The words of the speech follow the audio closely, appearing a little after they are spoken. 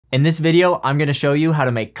In this video, I'm going to show you how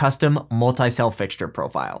to make custom multi-cell fixture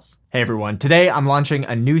profiles. Hey everyone, today I'm launching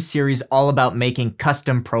a new series all about making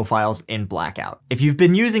custom profiles in Blackout. If you've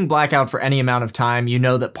been using Blackout for any amount of time, you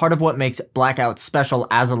know that part of what makes Blackout special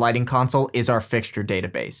as a lighting console is our fixture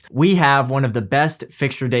database. We have one of the best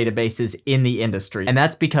fixture databases in the industry, and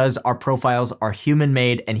that's because our profiles are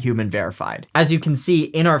human-made and human-verified. As you can see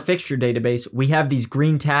in our fixture database, we have these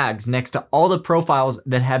green tags next to all the profiles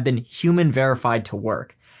that have been human-verified to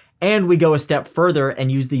work. And we go a step further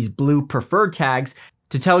and use these blue preferred tags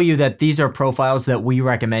to tell you that these are profiles that we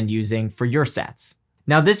recommend using for your sets.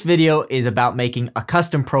 Now this video is about making a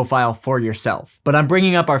custom profile for yourself, but I'm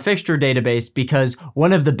bringing up our fixture database because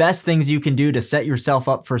one of the best things you can do to set yourself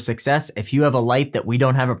up for success if you have a light that we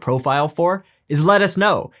don't have a profile for is let us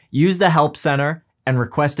know. Use the help center and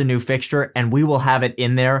request a new fixture and we will have it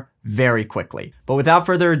in there very quickly. But without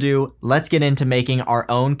further ado, let's get into making our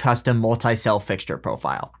own custom multi-cell fixture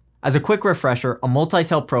profile. As a quick refresher, a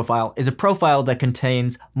multi-cell profile is a profile that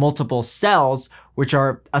contains multiple cells, which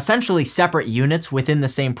are essentially separate units within the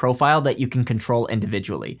same profile that you can control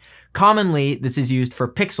individually. Commonly, this is used for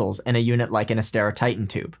pixels in a unit like an Astera Titan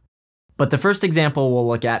tube. But the first example we'll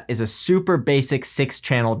look at is a super basic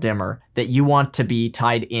 6-channel dimmer that you want to be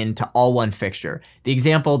tied into all one fixture. The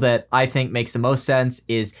example that I think makes the most sense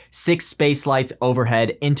is 6 space lights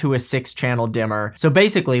overhead into a 6-channel dimmer. So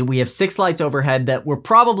basically we have 6 lights overhead that we're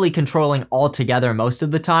probably controlling all together most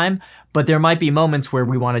of the time, but there might be moments where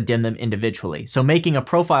we want to dim them individually. So making a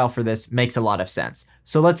profile for this makes a lot of sense.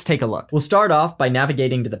 So let's take a look. We'll start off by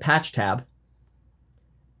navigating to the patch tab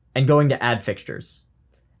and going to add fixtures.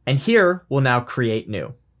 And here we'll now create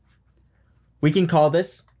new. We can call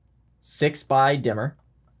this 6 by dimmer.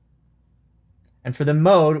 And for the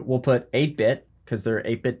mode, we'll put 8-bit because they're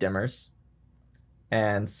 8-bit dimmers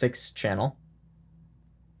and 6-channel.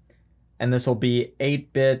 And this will be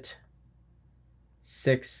 8-bit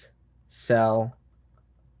 6-cell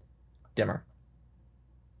dimmer.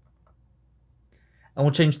 And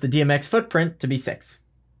we'll change the DMX footprint to be 6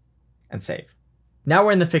 and save. Now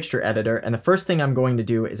we're in the fixture editor, and the first thing I'm going to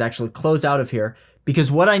do is actually close out of here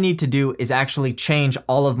because what I need to do is actually change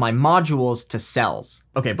all of my modules to cells.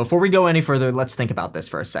 Okay, before we go any further, let's think about this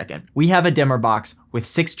for a second. We have a dimmer box with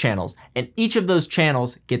 6 channels, and each of those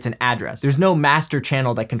channels gets an address. There's no master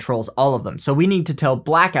channel that controls all of them, so we need to tell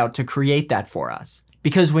Blackout to create that for us.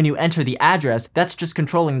 Because when you enter the address, that's just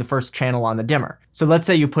controlling the first channel on the dimmer. So let's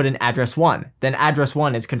say you put in address 1, then address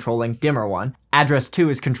 1 is controlling dimmer 1, address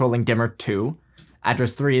 2 is controlling dimmer 2,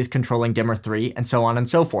 address 3 is controlling dimmer 3, and so on and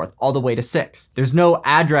so forth, all the way to 6. There's no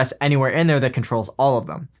address anywhere in there that controls all of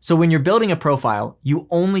them. So when you're building a profile, you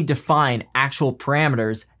only define actual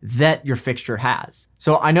parameters that your fixture has.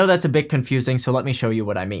 So I know that's a bit confusing, so let me show you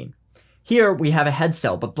what I mean. Here we have a head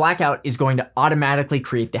cell, but Blackout is going to automatically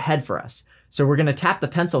create the head for us. So we're going to tap the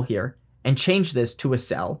pencil here and change this to a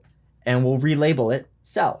cell, and we'll relabel it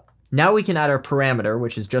cell. Now we can add our parameter,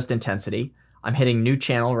 which is just intensity. I'm hitting new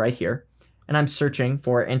channel right here. And I'm searching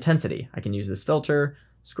for intensity. I can use this filter,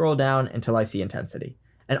 scroll down until I see intensity.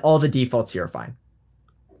 And all the defaults here are fine.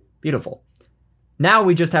 Beautiful. Now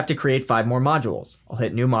we just have to create 5 more modules. I'll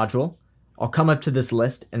hit new module. I'll come up to this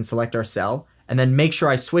list and select our cell, and then make sure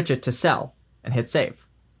I switch it to cell and hit save.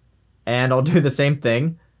 And I'll do the same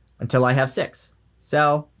thing until I have 6.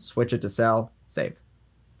 Cell, switch it to cell, save.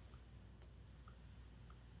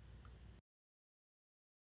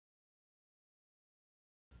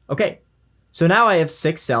 Okay. So now I have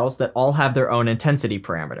 6 cells that all have their own intensity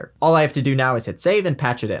parameter. All I have to do now is hit save and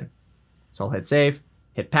patch it in. So I'll hit save,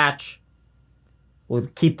 hit patch. We'll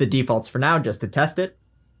keep the defaults for now just to test it.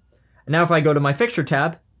 And now if I go to my fixture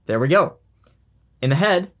tab, there we go. In the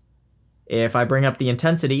head, if I bring up the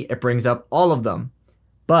intensity, it brings up all of them.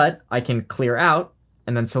 But I can clear out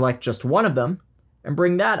and then select just one of them and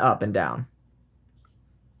bring that up and down.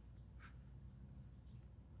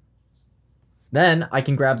 Then I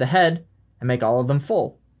can grab the head and make all of them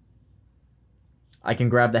full. I can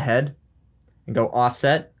grab the head and go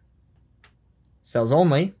offset, cells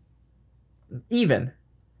only, even,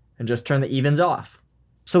 and just turn the evens off.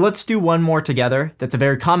 So let's do one more together that's a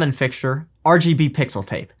very common fixture, RGB pixel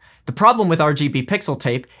tape. The problem with RGB pixel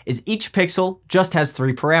tape is each pixel just has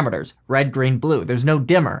 3 parameters, red, green, blue. There's no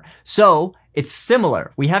dimmer. So it's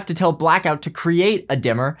similar. We have to tell Blackout to create a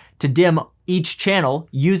dimmer to dim each channel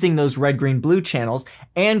using those red, green, blue channels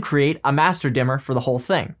and create a master dimmer for the whole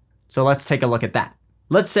thing. So let's take a look at that.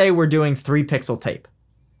 Let's say we're doing 3 pixel tape.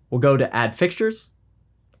 We'll go to add fixtures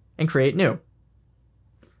and create new.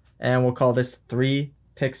 And we'll call this 3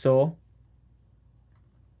 pixel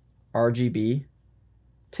RGB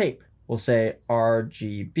tape. We'll say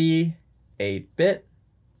RGB 8-bit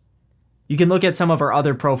You can look at some of our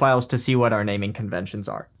other profiles to see what our naming conventions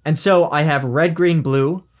are. And so I have red, green,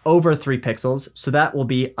 blue over 3 pixels, so that will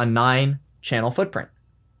be a 9 channel footprint.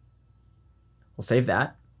 We'll save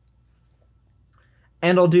that.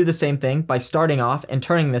 And I'll do the same thing by starting off and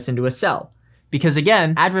turning this into a cell. Because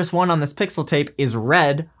again, address 1 on this pixel tape is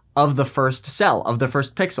red of the first cell, of the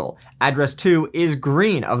first pixel. Address 2 is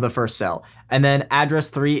green of the first cell. And then address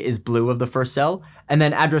 3 is blue of the first cell. And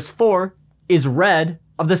then address 4 is red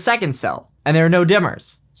of the second cell. And there are no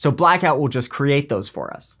dimmers. So Blackout will just create those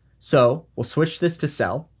for us. So we'll switch this to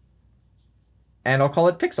cell. And I'll call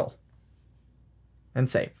it pixel. And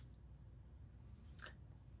save.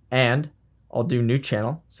 And I'll do new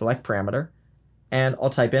channel, select parameter, and I'll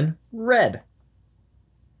type in red.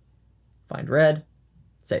 Find red,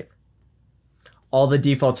 save. All the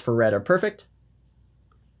defaults for red are perfect.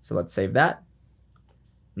 So let's save that.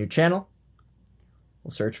 New channel.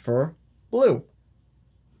 We'll search for blue.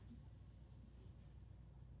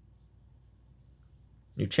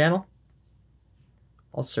 New channel.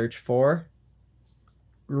 I'll search for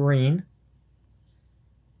green.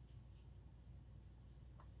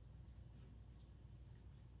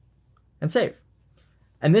 And save.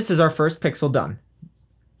 And this is our first pixel done.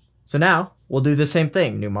 So now we'll do the same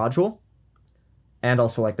thing. New module. And I'll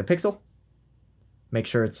select a pixel. Make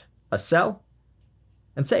sure it's a cell.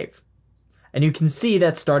 And save. And you can see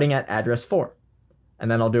that's starting at address 4.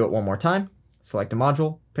 And then I'll do it one more time. Select a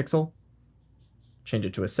module, pixel. Change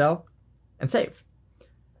it to a cell. And save.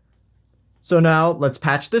 So now let's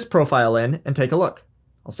patch this profile in and take a look.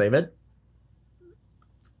 I'll save it.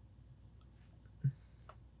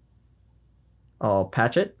 I'll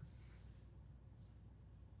patch it.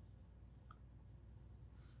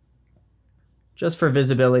 Just for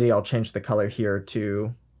visibility, I'll change the color here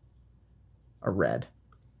to a red.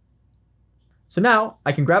 So now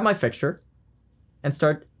I can grab my fixture and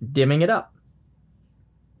start dimming it up.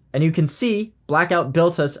 And you can see Blackout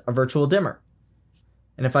built us a virtual dimmer.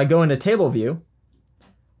 And if I go into table view,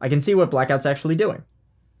 I can see what Blackout's actually doing.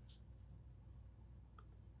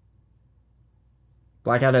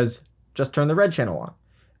 Blackout has just turned the red channel on.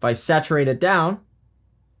 If I saturate it down,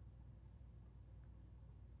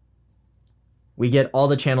 we get all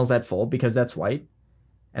the channels at full because that's white.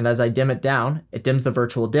 And as I dim it down, it dims the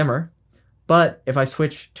virtual dimmer. But if I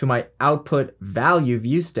switch to my output value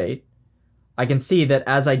view state, I can see that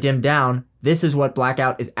as I dim down, this is what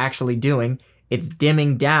Blackout is actually doing. It's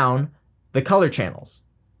dimming down the color channels.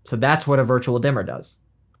 So that's what a virtual dimmer does.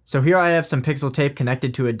 So here I have some pixel tape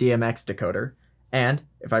connected to a DMX decoder. And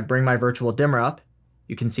if I bring my virtual dimmer up,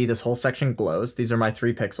 you can see this whole section glows. These are my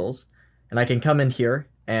 3 pixels. And I can come in here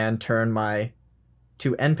and turn my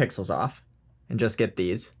 2 end pixels off and just get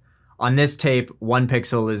these. On this tape, 1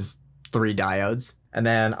 pixel is 3 diodes. And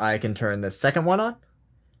then I can turn the second one on.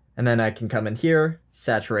 And then I can come in here,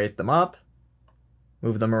 saturate them up,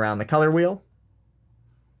 move them around the color wheel.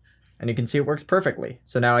 And you can see it works perfectly.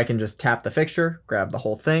 So now I can just tap the fixture, grab the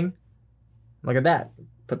whole thing. Look at that.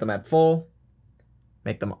 Put them at full.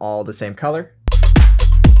 Make them all the same color.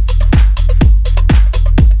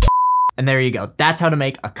 And there you go. That's how to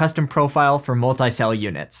make a custom profile for multi-cell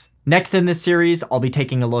units. Next in this series, I'll be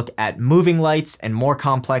taking a look at moving lights and more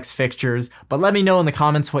complex fixtures, but let me know in the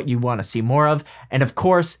comments what you want to see more of. And of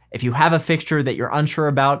course, if you have a fixture that you're unsure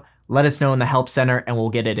about, let us know in the help center and we'll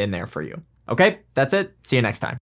get it in there for you. Okay, that's it. See you next time.